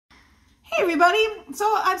everybody.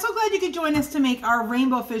 So I'm so glad you could join us to make our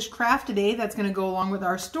rainbow fish craft today. That's going to go along with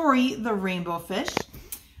our story, The Rainbow Fish.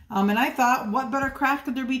 And I thought, what better craft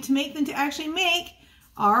could there be to make than to actually make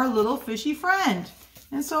our little fishy friend?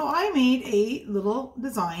 And so I made a little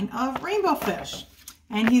design of rainbow fish.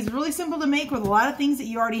 And he's really simple to make with a lot of things that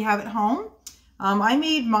you already have at home. I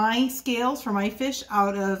made my scales for my fish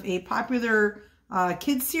out of a popular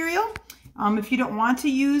kids cereal. If you don't want to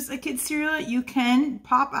use a kids cereal, you can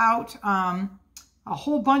pop out a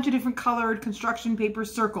whole bunch of different colored construction paper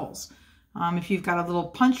circles. If you've got a little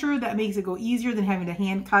puncher, that makes it go easier than having to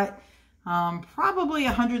hand cut probably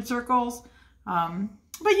 100 circles.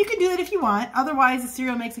 But you can do it if you want. Otherwise, the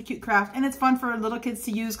cereal makes a cute craft, and it's fun for little kids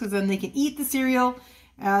to use because then they can eat the cereal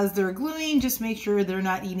as they're gluing. Just make sure they're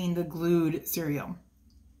not eating the glued cereal.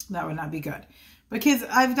 That would not be good. But kids,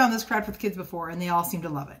 I've done this craft with kids before, and they all seem to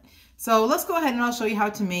love it. So let's go ahead and I'll show you how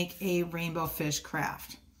to make a rainbow fish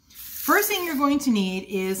craft. First thing you're going to need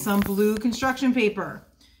is some blue construction paper.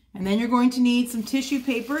 And then you're going to need some tissue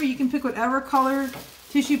paper. You can pick whatever color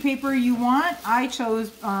tissue paper you want. I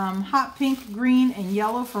chose hot pink, green, and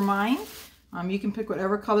yellow for mine. You can pick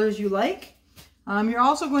whatever colors you like. You're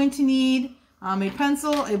also going to need a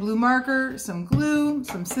pencil, a blue marker, some glue,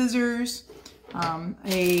 some scissors,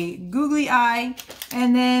 a googly eye,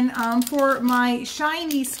 and then for my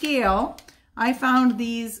shiny scale, I found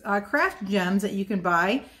these craft gems that you can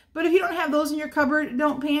buy. But if you don't have those in your cupboard,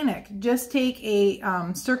 don't panic. Just take a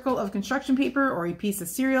circle of construction paper or a piece of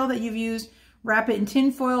cereal that you've used, wrap it in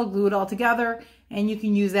tin foil, glue it all together, and you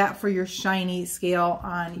can use that for your shiny scale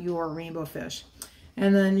on your rainbow fish.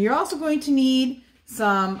 And then you're also going to need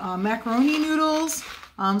some macaroni noodles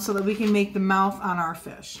so that we can make the mouth on our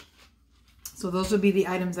fish. So those would be the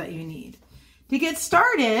items that you need. To get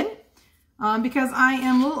started, because I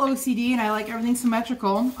am a little OCD and I like everything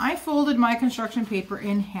symmetrical, I folded my construction paper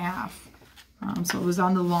in half. So it was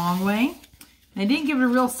on the long way. And I didn't give it a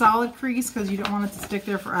real solid crease because you don't want it to stick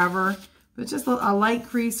there forever. But just a light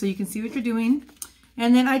crease so you can see what you're doing.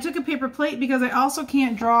 And then I took a paper plate because I also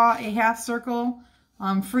can't draw a half circle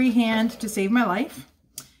freehand to save my life.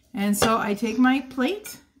 And so I take my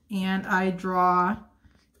plate and I draw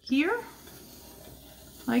here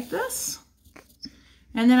like this.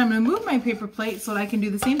 And then I'm going to move my paper plate so that I can do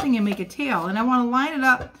the same thing and make a tail. And I want to line it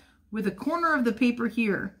up with the corner of the paper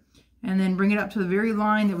here. And then bring it up to the very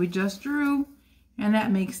line that we just drew. And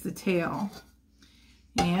that makes the tail.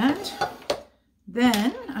 And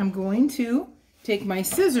then I'm going to take my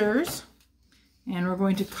scissors and we're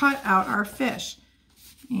going to cut out our fish.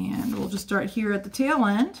 And we'll just start here at the tail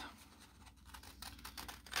end.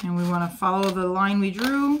 And we want to follow the line we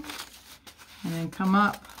drew and then come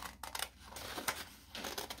up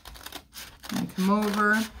and come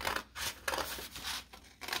over.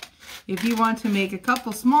 If you want to make a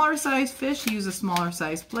couple smaller size fish, use a smaller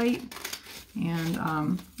size plate.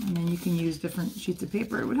 And then you can use different sheets of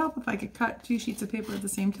paper. It would help if I could cut 2 sheets of paper at the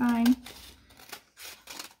same time.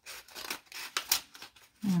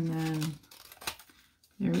 And then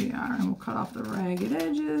there we are. And we'll cut off the ragged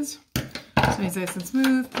edges. So it's nice and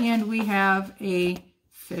smooth. And we have a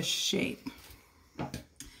fish shape.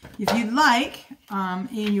 If you'd like,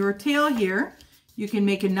 in your tail here, you can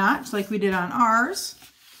make a notch like we did on ours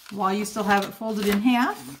while you still have it folded in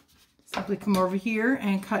half. Simply come over here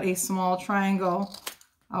and cut a small triangle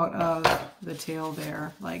out of the tail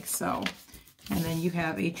there, like so. And then you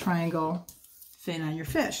have a triangle fin on your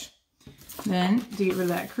fish. Then, to get rid of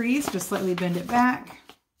that crease, just slightly bend it back,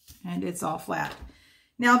 and it's all flat.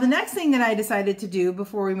 Now, the next thing that I decided to do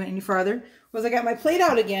before we went any farther was I got my plate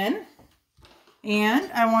out again,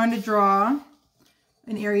 and I wanted to draw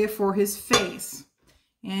an area for his face.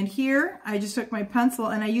 And here, I just took my pencil,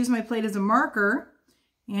 and I used my plate as a marker,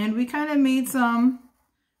 and we kind of made some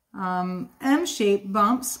M-shaped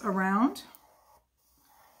bumps around.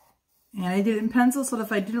 And I did it in pencil so that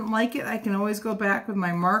if I didn't like it, I can always go back with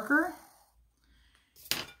my marker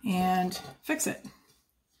and fix it.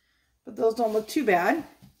 But those don't look too bad.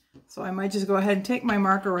 So I might just go ahead and take my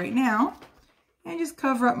marker right now and just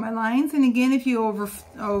cover up my lines. And again, if you go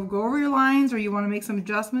over your lines or you want to make some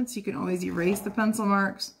adjustments, you can always erase the pencil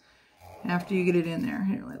marks after you get it in there.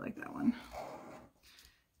 I really like that one.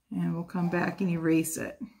 And we'll come back and erase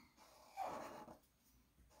it.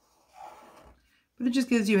 But it just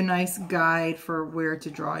gives you a nice guide for where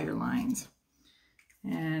to draw your lines.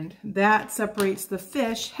 And that separates the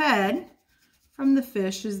fish head from the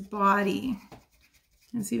fish's body.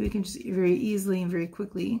 And see, we can just very easily and very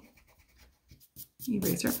quickly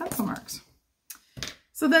erase our pencil marks.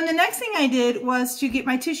 So then the next thing I did was to get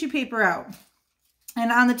my tissue paper out.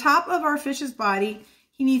 And on the top of our fish's body,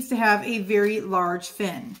 he needs to have a very large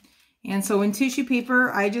fin. And so in tissue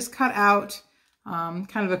paper, I just cut out kind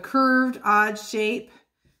of a curved, odd shape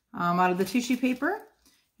out of the tissue paper.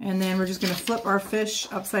 And then we're just going to flip our fish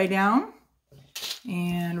upside down.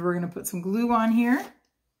 And we're going to put some glue on here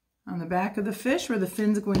on the back of the fish where the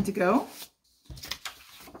fin's going to go.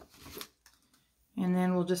 And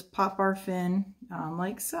then we'll just pop our fin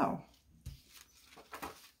like so.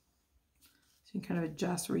 So you can kind of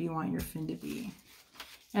adjust where you want your fin to be.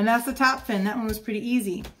 And that's the top fin. That one was pretty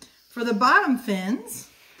easy. For the bottom fins,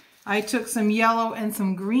 I took some yellow and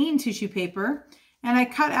some green tissue paper and I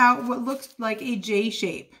cut out what looks like a J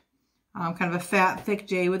shape. Kind of a fat, thick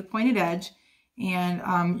J with a pointed edge. And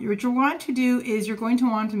what you're going to do is you're going to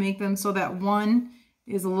want to make them so that one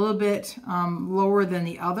is a little bit lower than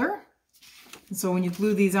the other. And so when you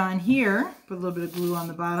glue these on here, put a little bit of glue on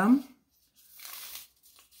the bottom.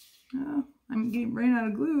 Oh, I'm getting ran out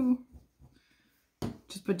of glue.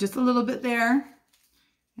 Just put just a little bit there.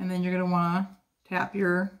 And then you're going to want to tap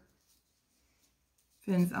your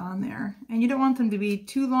fins on there. And you don't want them to be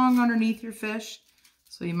too long underneath your fish.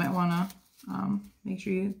 So you might want to make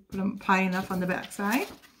sure you put them high enough on the back side.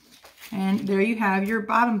 And there you have your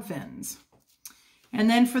bottom fins. And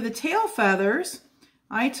then for the tail feathers,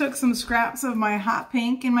 I took some scraps of my hot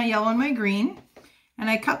pink and my yellow and my green. And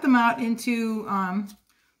I cut them out into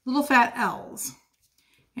little fat L's.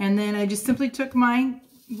 And then I just simply took my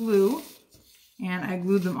glue and I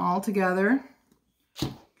glued them all together,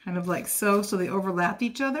 kind of like so they overlapped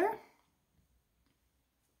each other.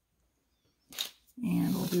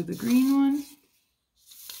 And we'll do the green one.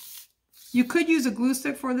 You could use a glue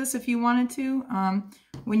stick for this if you wanted to.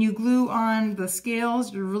 When you glue on the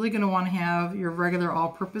scales, you're really going to want to have your regular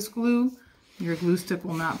all-purpose glue. Your glue stick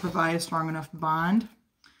will not provide a strong enough bond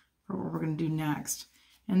for what we're going to do next.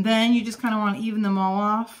 And then you just kind of want to even them all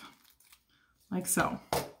off, like so.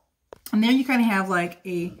 And then you kind of have like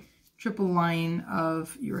a triple line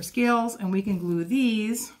of your scales, and we can glue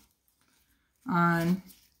these on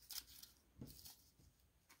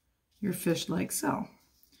your fish like so.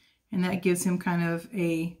 And that gives him kind of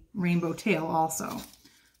a rainbow tail also.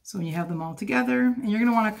 So when you have them all together, and you're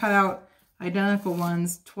going to want to cut out identical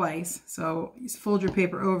ones twice. So you fold your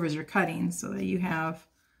paper over as you're cutting so that you have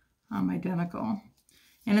identical.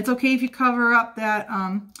 And it's okay if you cover up that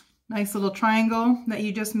nice little triangle that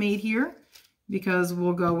you just made here, because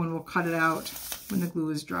we'll go and we'll cut it out when the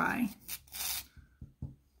glue is dry.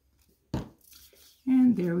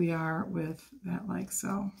 And there we are with that like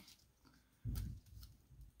so.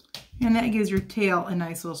 And that gives your tail a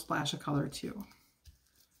nice little splash of color too.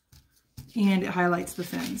 And it highlights the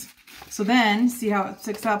fins. So then, see how it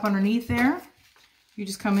sticks up underneath there? You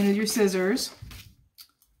just come in with your scissors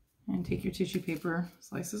and take your tissue paper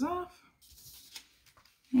slices off.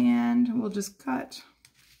 And we'll just cut.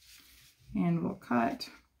 And we'll cut.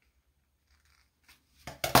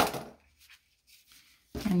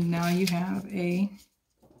 And now you have a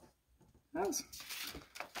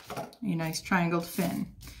nice triangled fin.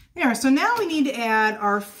 There, so now we need to add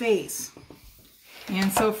our face.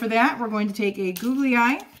 And so for that, we're going to take a googly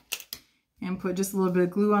eye and put just a little bit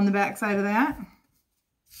of glue on the back side of that.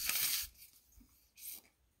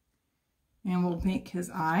 And we'll make his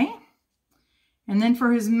eye. And then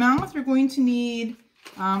for his mouth, you're going to need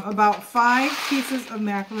about 5 pieces of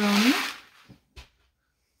macaroni.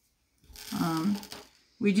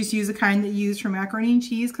 We just use the kind that you use for macaroni and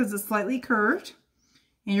cheese because it's slightly curved.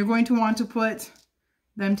 And you're going to want to put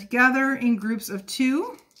them together in groups of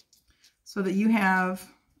 2 so that you have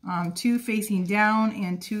 2 facing down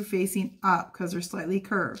and 2 facing up because they're slightly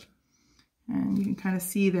curved. And you can kind of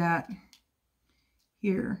see that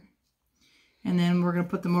here. And then we're going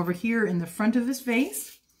to put them over here in the front of his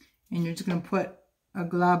face. And you're just going to put a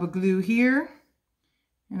glob of glue here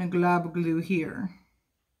and a glob of glue here.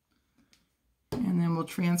 And then we'll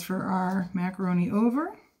transfer our macaroni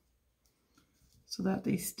over so that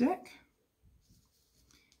they stick.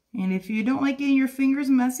 And if you don't like getting your fingers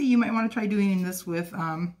messy, you might want to try doing this with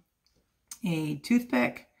a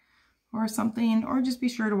toothpick or something, or just be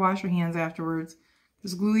sure to wash your hands afterwards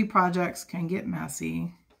because gluey projects can get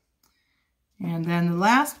messy. And then the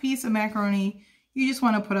last piece of macaroni, you just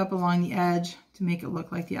want to put up along the edge to make it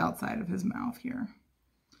look like the outside of his mouth here.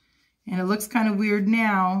 And it looks kind of weird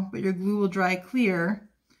now, but your glue will dry clear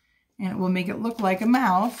and it will make it look like a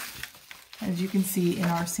mouth, as you can see in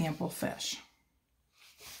our sample fish.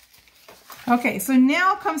 Okay, so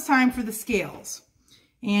now comes time for the scales.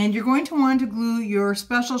 And you're going to want to glue your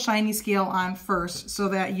special shiny scale on first so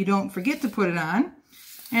that you don't forget to put it on.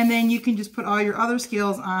 And then you can just put all your other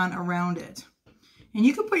scales on around it. And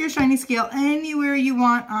you can put your shiny scale anywhere you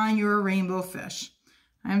want on your rainbow fish.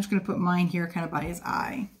 I'm just going to put mine here kind of by his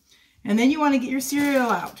eye. And then you want to get your cereal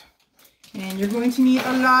out. And you're going to need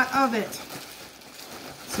a lot of it.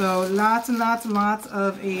 So lots and lots and lots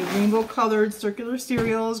of a rainbow colored circular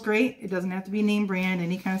cereal is great. It doesn't have to be name brand,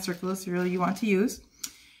 any kind of circular cereal you want to use.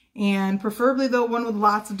 And preferably though one with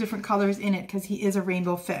lots of different colors in it because he is a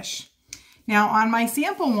rainbow fish. Now on my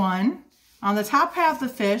sample one, on the top half of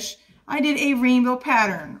the fish, I did a rainbow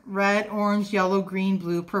pattern. Red, orange, yellow, green,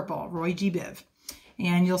 blue, purple. Roy G. Biv.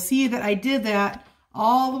 And you'll see that I did that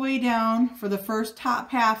all the way down for the first top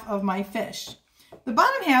half of my fish. The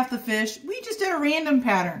bottom half of the fish, we just did a random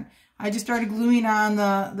pattern. I just started gluing on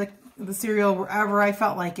the cereal wherever I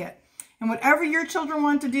felt like it. And whatever your children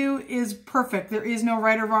want to do is perfect. There is no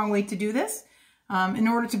right or wrong way to do this. In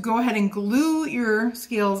order to go ahead and glue your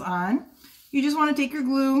scales on, you just want to take your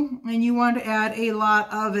glue and you want to add a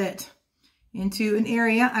lot of it into an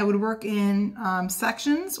area. I would work in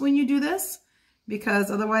sections when you do this,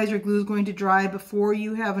 because otherwise your glue is going to dry before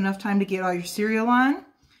you have enough time to get all your cereal on,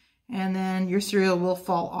 and then your cereal will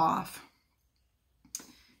fall off.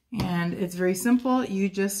 And it's very simple. You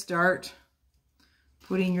just start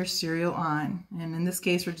putting your cereal on. And in this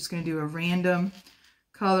case, we're just going to do a random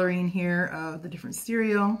coloring here of the different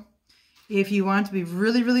cereal. If you want to be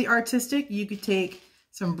really, really artistic, you could take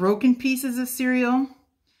some broken pieces of cereal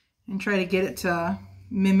and try to get it to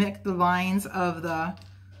mimic the lines of the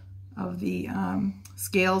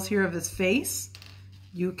scales here of his face.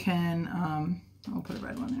 You can, I'll put a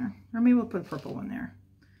red one there, or maybe we'll put a purple one there.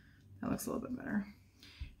 That looks a little bit better.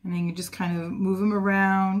 And then you just kind of move them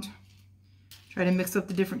around, try to mix up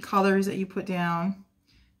the different colors that you put down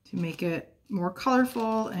to make it more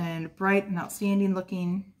colorful and bright and outstanding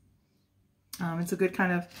looking. It's a good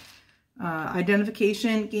kind of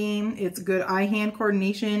identification game. It's good eye-hand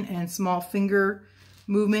coordination and small finger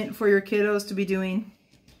movement for your kiddos to be doing.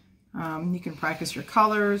 You can practice your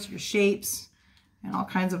colors, your shapes, and all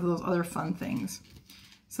kinds of those other fun things.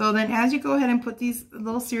 So then as you go ahead and put these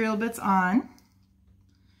little cereal bits on,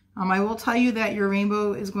 I will tell you that your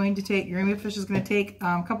rainbow fish is going to take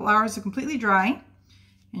a couple hours to completely dry.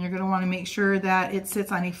 And you're going to want to make sure that it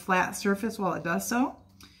sits on a flat surface while it does so.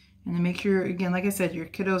 And then make sure, again, like I said, your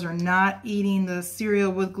kiddos are not eating the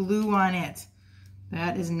cereal with glue on it.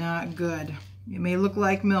 That is not good. It may look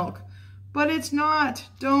like milk, but it's not.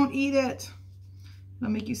 Don't eat it.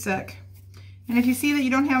 It'll make you sick. And if you see that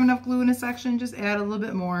you don't have enough glue in a section, just add a little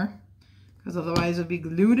bit more, because otherwise it'll be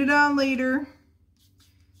glued it on later.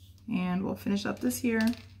 And we'll finish up this here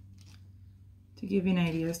to give you an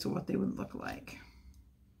idea as to what they would look like.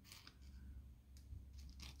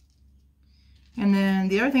 And then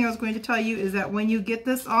the other thing I was going to tell you is that when you get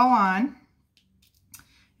this all on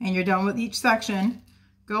and you're done with each section,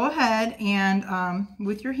 go ahead and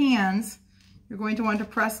with your hands, you're going to want to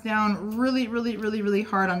press down really, really, really, really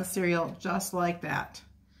hard on the cereal, just like that.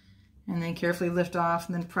 And then carefully lift off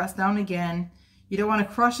and then press down again. You don't want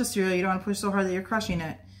to crush the cereal. You don't want to push so hard that you're crushing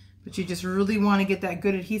it, but you just really want to get that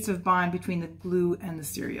good adhesive bond between the glue and the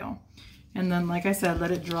cereal. And then, like I said,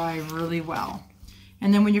 let it dry really well.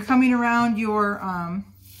 And then when you're coming around your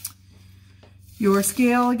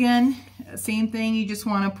scale again, same thing, you just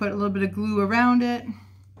want to put a little bit of glue around it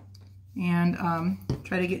and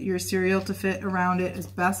try to get your cereal to fit around it as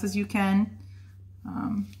best as you can,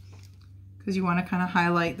 because you want to kind of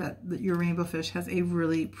highlight that your rainbow fish has a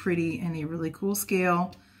really pretty and a really cool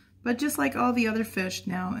scale, but just like all the other fish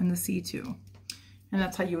now in the sea too. And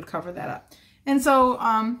that's how you would cover that up. And so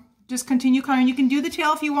just continue coloring. You can do the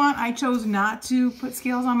tail if you want. I chose not to put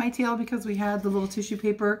scales on my tail because we had the little tissue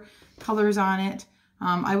paper colors on it.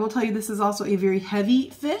 I will tell you this is also a very heavy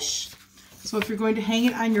fish. So if you're going to hang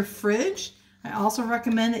it on your fridge, I also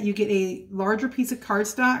recommend that you get a larger piece of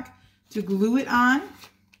cardstock to glue it on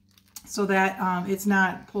so that it's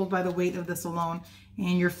not pulled by the weight of this alone.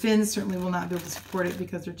 And your fins certainly will not be able to support it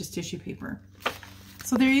because they're just tissue paper.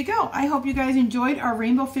 So there you go. I hope you guys enjoyed our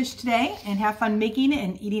rainbow fish today and have fun making it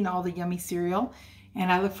and eating all the yummy cereal.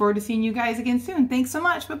 And I look forward to seeing you guys again soon. Thanks so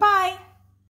much. Bye-bye.